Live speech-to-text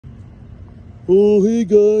Oh, hey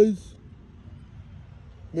guys.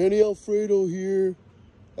 Manny Alfredo here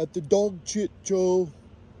at the dog Chit Show.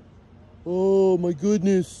 Oh my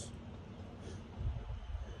goodness.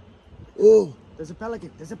 Oh. There's a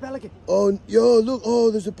pelican. There's a pelican. Oh, yo, look. Oh,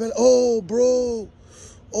 there's a pelican. Oh, bro.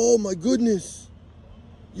 Oh my goodness.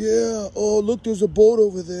 Yeah. Oh, look, there's a boat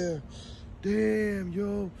over there. Damn,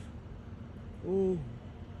 yo. Oh.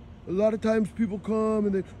 A lot of times people come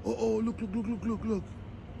and they, oh, look.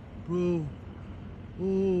 Bro.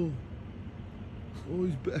 Oh. Oh,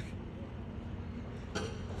 he's back.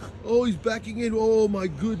 Oh, he's backing in. Oh, my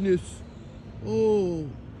goodness. Oh.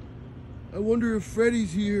 I wonder if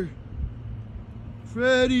Freddy's here.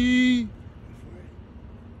 Freddy.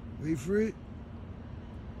 Wait for it.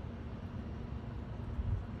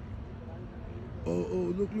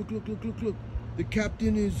 Oh, look. The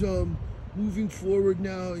captain is moving forward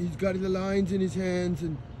now. He's got the lines in his hands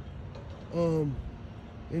and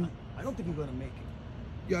I don't think he's gonna make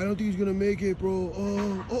it. yeah, I don't think he's gonna make it, bro.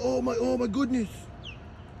 Oh my goodness.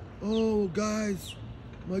 Oh, guys.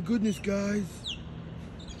 My goodness, guys.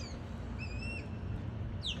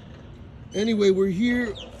 Anyway, we're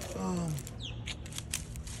here.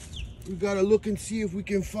 We gotta look and see if we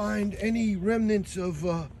can find any remnants of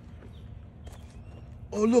oh,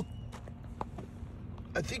 look.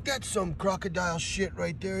 I think that's some crocodile shit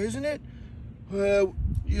right there, isn't it?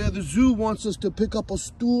 Yeah, the zoo wants us to pick up a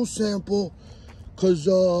stool sample because,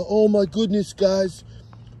 oh my goodness, guys,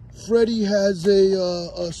 Freddy has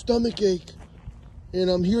a stomach ache, and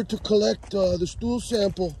I'm here to collect the stool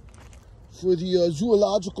sample for the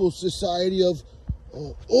Zoological Society of,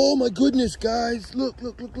 oh my goodness, guys, look.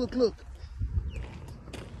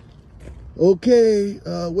 Okay,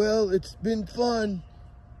 well, it's been fun.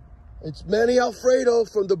 It's Manny Alfredo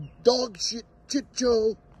from the dog Chit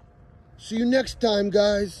Show. See you next time,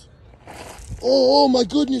 guys. Oh my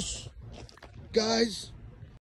goodness, guys.